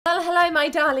Hello, my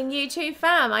darling YouTube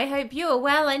fam. I hope you are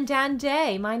well and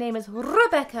dandy. My name is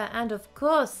Rebecca, and of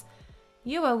course,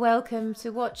 you are welcome to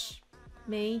watch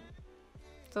me.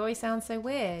 It always sounds so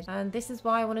weird, and this is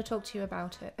why I want to talk to you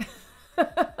about it.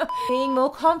 Being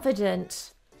more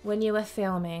confident when you are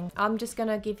filming. I'm just going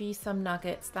to give you some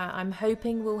nuggets that I'm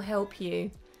hoping will help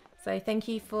you. So thank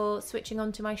you for switching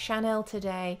on to my channel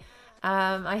today.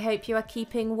 I hope you are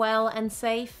keeping well and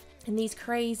safe in these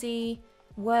crazy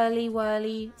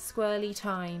whirly squirly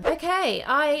times. Okay,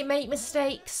 I make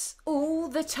mistakes all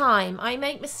the time. I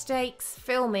make mistakes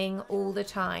filming all the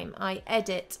time. I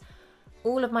edit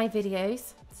all of my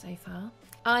videos so far.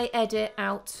 I edit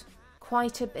out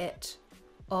quite a bit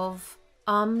of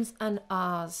ums and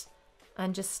ahs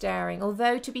and just staring.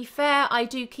 Although, to be fair, I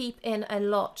do keep in a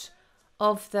lot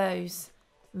of those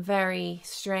very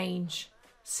strange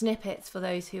snippets for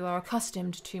those who are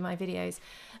accustomed to my videos.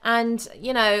 And,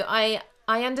 you know,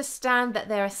 I understand that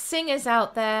there are singers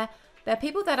out there. There are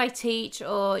people that I teach,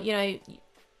 or, you know,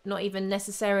 not even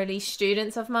necessarily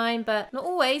students of mine, but not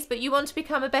always, but you want to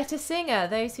become a better singer,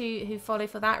 those who follow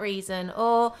for that reason.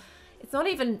 Or it's not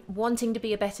even wanting to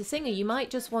be a better singer. You might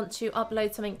just want to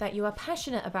upload something that you are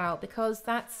passionate about, because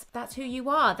that's who you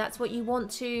are. That's what you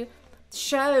want to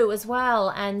show as well,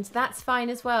 and that's fine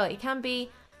as well. It can be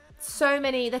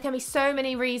there can be so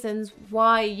many reasons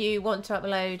why you want to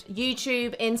upload.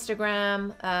 YouTube,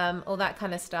 Instagram, all that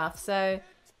kind of stuff. So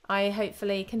I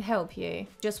hopefully can help you.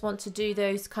 Just want to do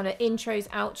those kind of intros,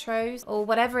 outros, or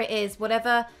whatever it is,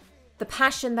 whatever the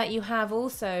passion that you have.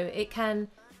 Also, it can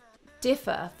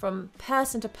differ from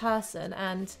person to person,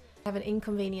 and I have an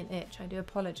inconvenient itch. I do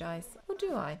apologize. Or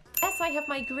do I? Yes, I have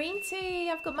my green tea.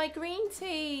 I've got my green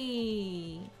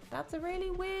tea. That's a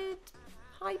really weird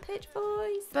high-pitched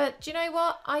voice. But do you know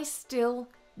what? I still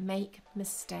make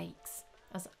mistakes.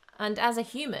 And as a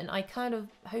human, I kind of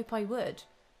hope I would.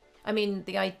 I mean,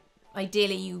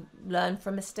 ideally you learn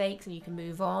from mistakes and you can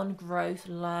move on. Growth,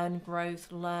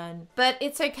 learn. But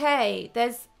it's okay.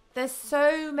 There's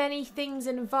so many things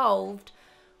involved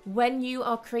when you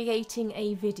are creating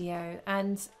a video,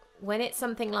 and when it's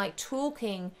something like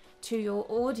talking to your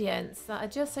audience that are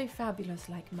just so fabulous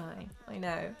like mine. I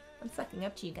know. I'm sucking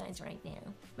up to you guys right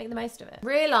now. Make the most of it.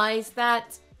 Realize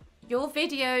that your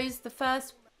videos, the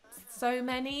first so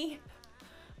many,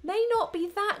 may not be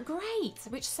that great,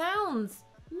 which sounds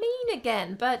mean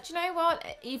again. But you know what?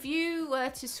 If you were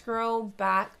to scroll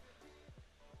back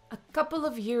a couple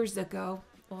of years ago,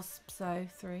 or so,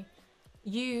 3,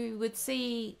 you would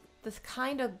see the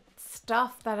kind of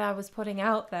stuff that I was putting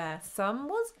out there. Some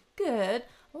was good.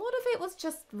 A lot of it was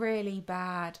just really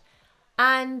bad.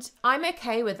 And I'm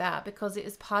okay with that, because it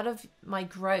is part of my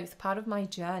growth, part of my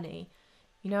journey.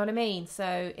 You know what I mean?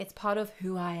 So it's part of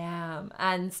who I am.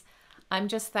 And I'm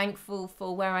just thankful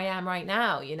for where I am right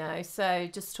now, you know. So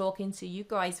just talking to you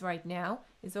guys right now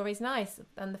is always nice.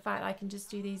 And the fact I can just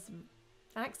do these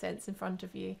accents in front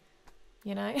of you,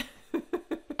 you know.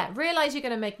 Yeah, realize you're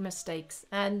going to make mistakes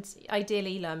and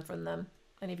ideally learn from them.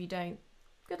 And if you don't,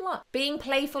 good luck. Being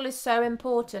playful is so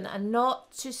important, and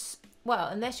not just... Well,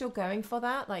 unless you're going for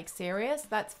that, like serious,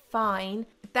 that's fine.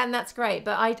 Then that's great.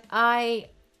 But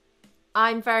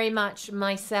I'm very much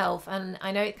myself, and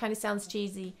I know it kind of sounds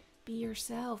cheesy. Be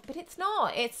yourself, but it's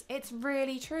not. It's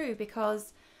really true,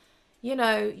 because, you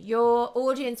know, your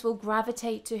audience will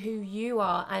gravitate to who you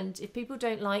are, and if people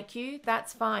don't like you,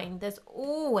 that's fine. There's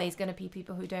always going to be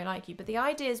people who don't like you. But the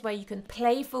idea is where you can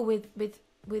playful with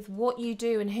what you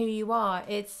do and who you are.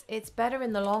 It's better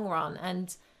in the long run,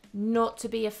 and not to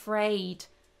be afraid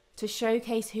to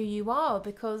showcase who you are,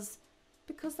 because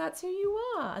that's who you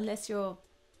are. Unless you're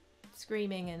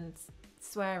screaming and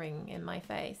swearing in my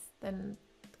face, then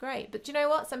great. But you know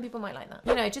what? Some people might like that.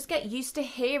 You know, just get used to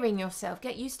hearing yourself.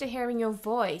 Get used to hearing your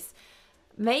voice.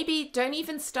 Maybe don't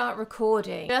even start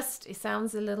recording. Just, it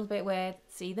sounds a little bit weird.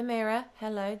 See the mirror.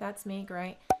 Hello, that's me.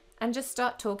 Great. And just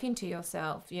start talking to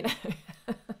yourself, you know.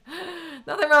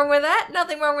 Nothing wrong with that.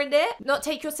 Nothing wrong with it. Not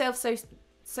take yourself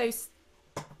so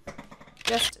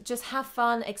just have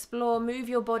fun, explore, move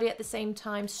your body at the same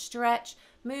time, stretch,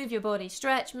 move your body,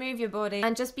 stretch, move your body,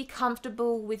 and just be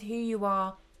comfortable with who you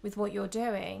are, with what you're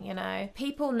doing, you know.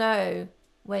 People know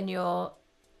when you're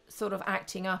sort of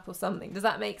acting up or something. Does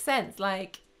that make sense?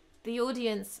 Like, the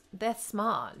audience, they're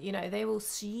smart, you know, they will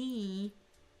see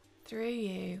through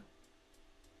you.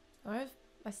 I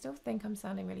still think I'm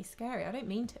sounding really scary. I don't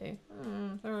mean to.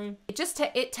 Sorry.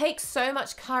 It takes so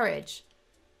much courage.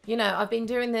 You know, I've been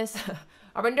doing this.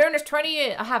 I've been doing this 20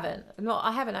 years. I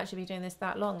haven't actually been doing this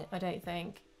that long, I don't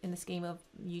think, in the scheme of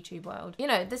YouTube world. You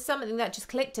know, there's something that just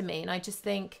clicked to me, and I just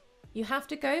think you have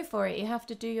to go for it. You have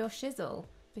to do your shizzle,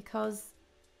 because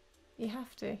You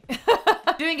have to.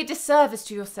 Doing a disservice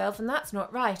to yourself, and that's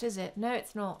not right, is it? No,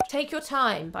 it's not. Take your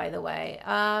time, by the way.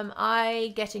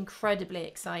 I get incredibly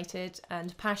excited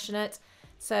and passionate,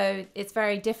 so it's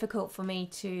very difficult for me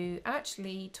to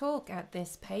actually talk at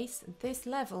this pace, at this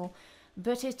level.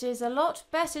 But it is a lot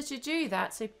better to do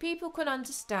that so people can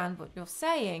understand what you're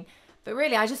saying. But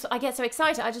really, I get so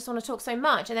excited. I just want to talk so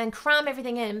much and then cram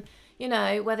everything in, you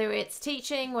know, whether it's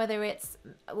teaching, whether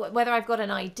I've got an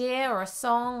idea or a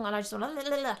song, and I just want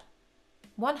to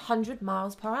 100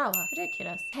 miles per hour.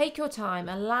 Ridiculous. Take your time.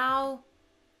 Allow,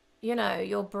 you know,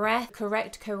 your breath,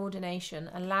 correct coordination.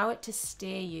 Allow it to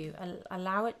steer you.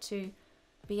 Allow it to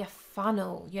be a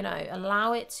funnel, you know.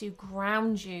 Allow it to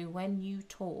ground you when you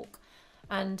talk.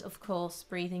 And of course,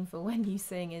 breathing for when you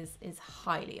sing is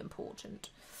highly important.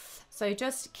 So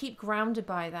just keep grounded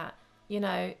by that, you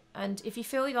know. And if you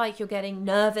feel like you're getting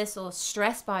nervous or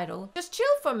stressed by it all, just chill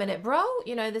for a minute, bro.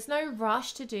 You know, there's no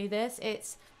rush to do this.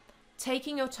 It's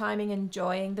taking your time and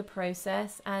enjoying the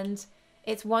process. And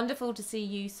it's wonderful to see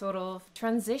you sort of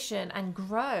transition and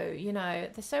grow, you know.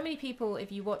 There's so many people,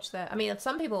 if you watch their, I mean,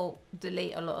 some people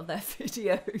delete a lot of their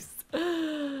videos.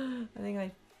 I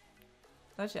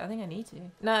think I need to.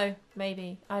 No,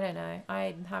 maybe. I don't know.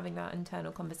 I'm having that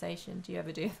internal conversation. Do you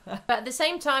ever do that? But at the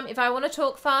same time, if I want to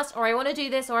talk fast, or I want to do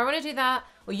this, or I want to do that,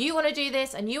 or you want to do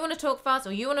this, and you want to talk fast,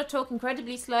 or you want to talk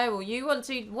incredibly slow, or you want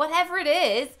to, whatever it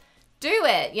is, do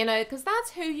it, you know, because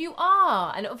that's who you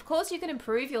are. And of course, you can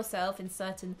improve yourself in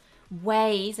certain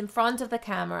ways in front of the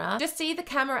camera. Just see the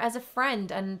camera as a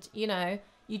friend, and, you know,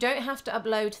 you don't have to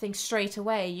upload things straight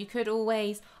away. You could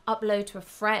always upload to a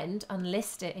friend and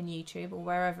list it in YouTube or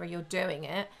wherever you're doing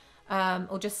it,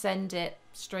 or just send it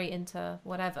straight into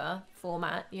whatever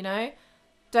format, you know.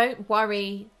 Don't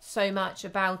worry so much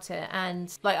about it.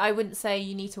 And like, I wouldn't say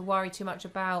you need to worry too much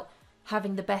about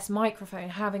having the best microphone,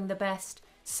 having the best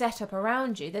setup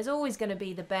around you. There's always going to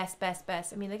be the best.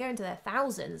 I mean, they go into their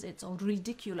thousands. It's all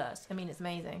ridiculous. I mean, it's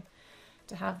amazing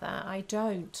to have that. I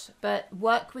don't, but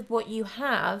work with what you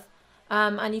have,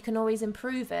 and you can always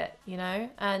improve it, you know,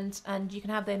 and you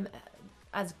can have them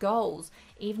as goals.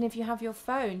 Even if you have your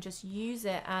phone, just use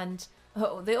it. And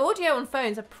the audio on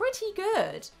phones are pretty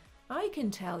good, I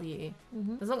can tell you.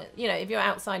 As long as, you know, if you're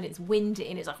outside and it's windy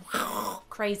and it's like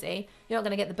crazy, you're not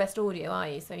going to get the best audio, are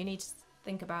you? So you need to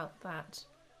think about that.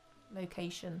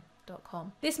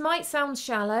 Location.com. This might sound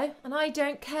shallow, and I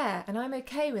don't care, and I'm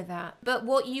okay with that. But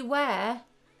what you wear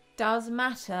does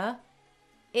matter.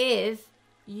 If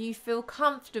you feel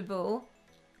comfortable,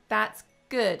 that's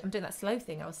good. I'm doing that slow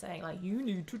thing I was saying, like, you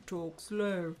need to talk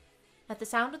slow. At the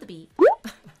sound of the beat.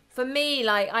 For me,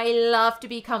 like, I love to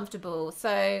be comfortable.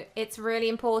 So it's really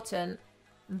important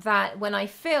that when I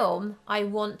film, I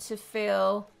want to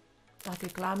feel like a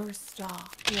glamorous star.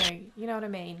 You know what I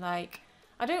mean? Like,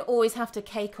 I don't always have to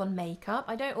cake on makeup.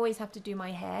 I don't always have to do my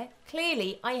hair.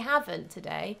 Clearly, I haven't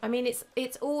today. I mean,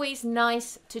 it's always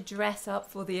nice to dress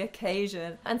up for the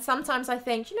occasion. And sometimes I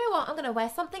think, you know what, I'm going to wear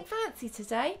something fancy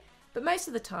today. But most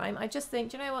of the time, I just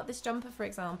think, you know what, this jumper, for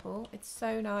example, it's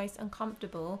so nice and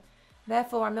comfortable.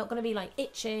 Therefore, I'm not going to be like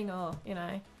itching or, you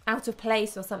know, out of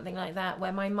place or something like that,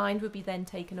 where my mind would be then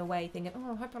taken away thinking,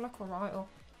 oh, I hope I look all right. Or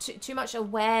too much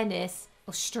awareness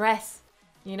or stress.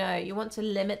 You know, you want to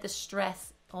limit the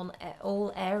stress on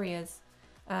all areas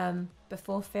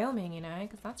before filming, you know,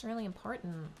 because that's really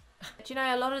important. But you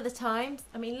know, a lot of the times,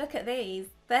 I mean, look at these.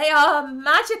 They are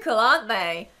magical, aren't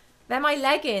they? They're my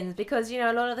leggings because, you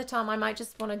know, a lot of the time I might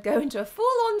just want to go into a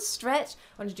full-on stretch.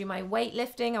 I want to do my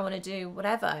weightlifting. I want to do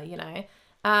whatever, you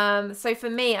know. So for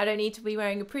me, I don't need to be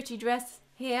wearing a pretty dress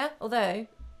here, although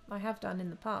I have done in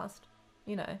the past,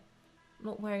 you know.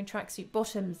 Not wearing tracksuit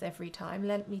bottoms every time,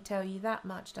 let me tell you that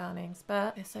much, darlings.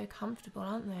 But they're so comfortable,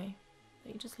 aren't they?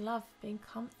 You just love being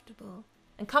comfortable.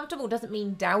 And comfortable doesn't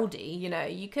mean dowdy, you know.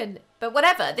 You can, but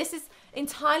whatever. This is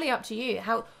entirely up to you.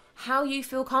 How you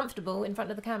feel comfortable in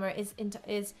front of the camera is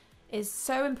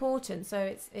so important. So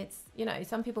it's you know,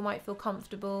 some people might feel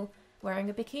comfortable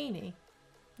wearing a bikini.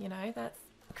 You know, that's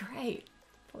great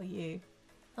for you.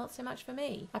 Not so much for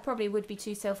me. I probably would be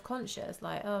too self-conscious,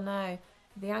 like, oh no.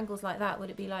 The angles like that, would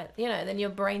it be like, you know, then your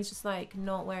brain's just like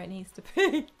not where it needs to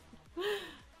be.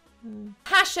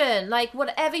 Passion, like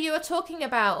whatever you are talking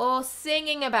about or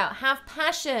singing about, have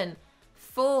passion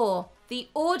for the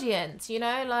audience, you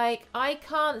know, like I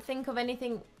can't think of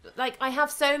anything, like I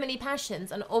have so many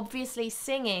passions, and obviously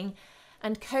singing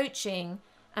and coaching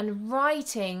and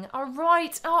writing are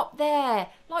right up there,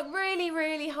 like really,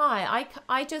 really high.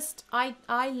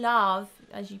 I love,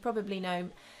 as you probably know,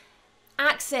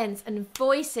 accents and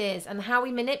voices and how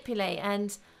we manipulate,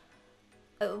 and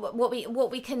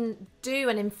what we can do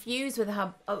and infuse with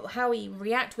how we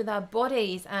react with our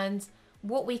bodies, and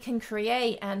what we can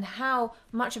create, and how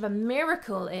much of a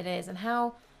miracle it is, and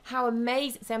how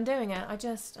amazing. See, I'm doing it.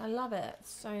 I love it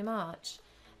so much.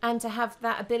 And to have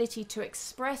that ability to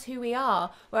express who we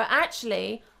are, where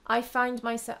actually I find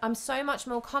myself, I'm so much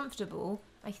more comfortable,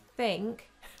 I think,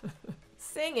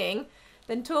 singing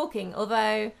than talking.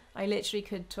 Although I literally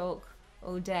could talk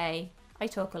all day. I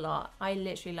talk a lot. I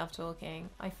literally love talking.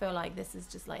 I feel like this is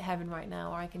just like heaven right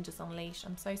now, or I can just unleash.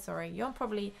 I'm so sorry.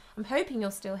 I'm hoping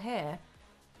you're still here,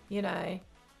 you know.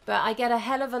 But I get a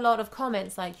hell of a lot of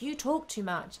comments like, you talk too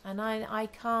much. And I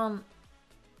can't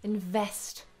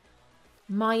invest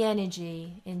my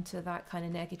energy into that kind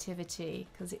of negativity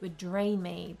because it would drain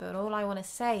me. But all I want to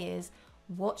say is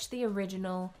watch the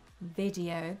original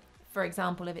video. For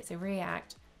example, if it's a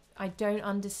react, I don't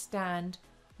understand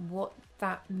what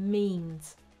that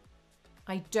means.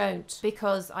 I don't,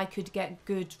 because I could get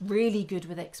really good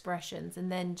with expressions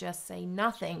and then just say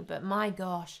nothing. But my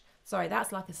gosh, sorry,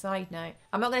 that's like a side note.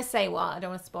 I'm not going to say what, I don't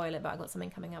want to spoil it, but I've got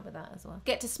something coming up with that as well.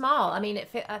 Get to smile. I mean,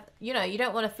 you know, you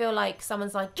don't want to feel like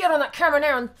someone's like, get on that camera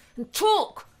now and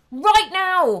talk right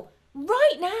now.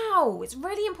 Right now. It's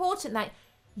really important that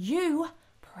you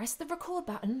press the record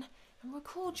button and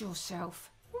record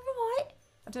yourself. Right?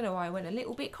 I don't know why I went a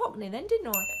little bit cockney then,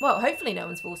 didn't I? Well, hopefully no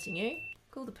one's forcing you.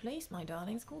 Call the police, my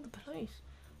darlings. Call the police.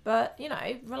 But, you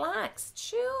know, relax.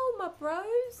 Chill, my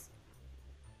bros.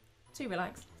 Too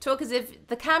relaxed. Talk as if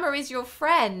the camera is your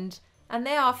friend and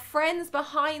there are friends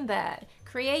behind there.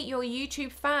 Create your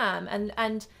YouTube fam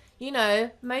and you know,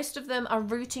 most of them are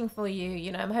rooting for you.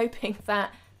 You know, I'm hoping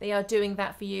that they are doing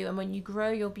that for you. And when you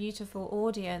grow your beautiful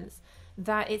audience,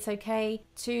 that it's okay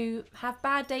to have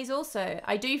bad days also.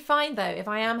 I do find though, if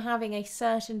I am having a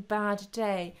certain bad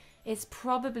day, it's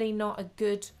probably not a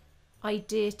good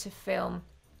idea to film.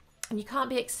 And you can't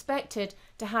be expected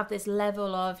to have this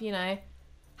level of, you know,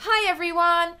 hi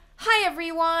everyone, hi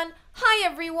everyone, hi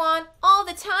everyone, all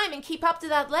the time and keep up to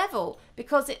that level,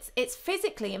 because it's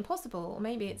physically impossible. Or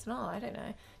maybe it's not, I don't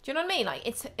know. Do you know what I mean? Like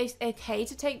it's okay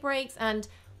to take breaks, and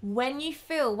when you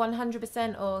feel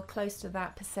 100% or close to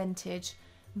that percentage,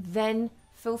 then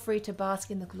feel free to bask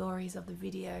in the glories of the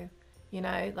video. You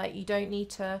know, like you don't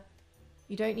need to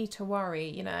worry,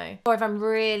 you know. Or if I'm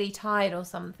really tired or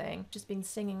something, just been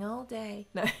singing all day,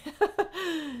 no,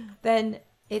 then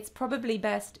it's probably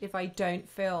best if I don't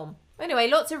film. Anyway,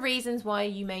 lots of reasons why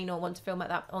you may not want to film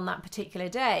on that particular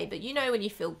day, but you know when you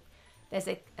feel there's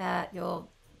your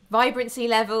vibrancy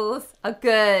levels are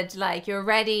good, like you're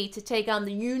ready to take on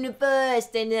the universe,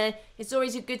 then it's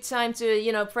always a good time to,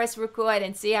 you know, press record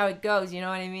and see how it goes, you know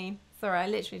what I mean? Sorry, I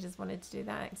literally just wanted to do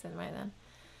that accent right then.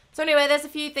 So anyway, there's a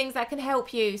few things that can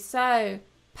help you. So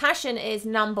passion is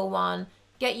number one.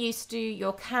 Get used to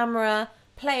your camera,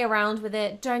 play around with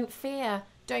it, don't fear.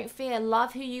 Don't fear,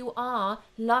 love who you are,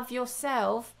 love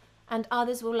yourself, and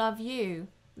others will love you.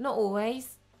 Not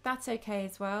always, that's okay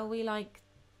as well. We like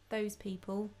those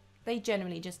people. They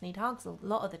generally just need hugs a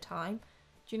lot of the time.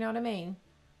 Do you know what I mean?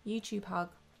 YouTube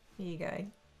hug. Here you go. I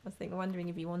was wondering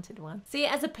if you wanted one. See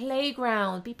it as a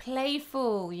playground. Be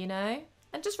playful, you know?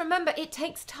 And just remember, it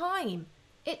takes time.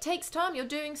 It takes time. You're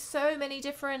doing so many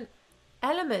different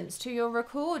elements to your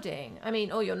recording. I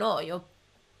mean, or you're not. You're,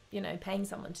 you know, paying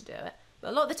someone to do it. But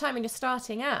a lot of the time when you're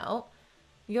starting out,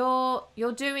 you're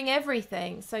doing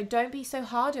everything. So don't be so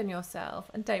hard on yourself.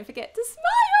 And don't forget to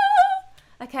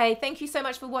smile. Okay, thank you so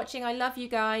much for watching. I love you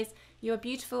guys. You are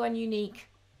beautiful and unique.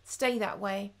 Stay that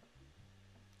way.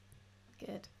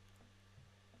 Good.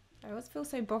 I always feel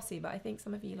so bossy, but I think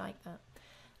some of you like that.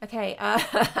 Okay, and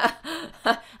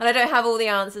I don't have all the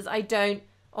answers. I don't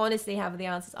honestly have the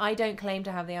answers. I don't claim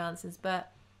to have the answers,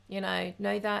 but, you know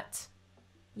that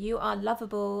you are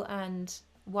lovable and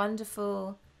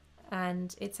wonderful,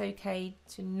 and it's okay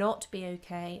to not be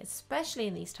okay, especially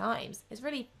in these times. It's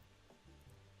really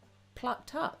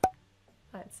plucked up,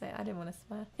 I'd say. I didn't want to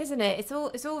swear. Isn't it?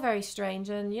 It's all very strange,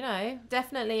 and, you know,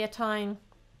 definitely a time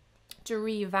to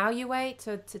reevaluate,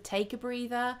 to take a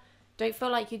breather. Don't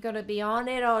feel like you've got to be on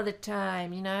it all the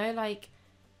time, you know? Like,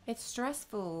 it's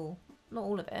stressful. Not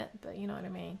all of it, but you know what I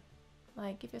mean.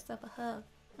 Like, give yourself a hug.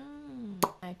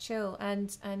 No, chill,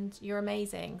 and you're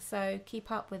amazing, so keep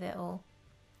up with it all.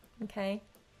 Okay,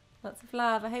 lots of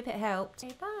love. I hope it helped.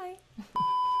 Okay, bye.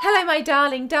 Hello my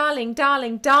darlings.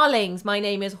 My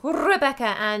name is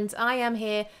Rebecca, and I am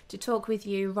here to talk with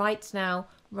you right now,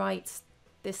 right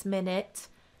this minute,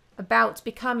 about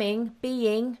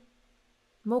being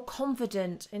more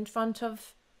confident in front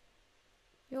of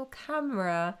your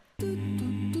camera.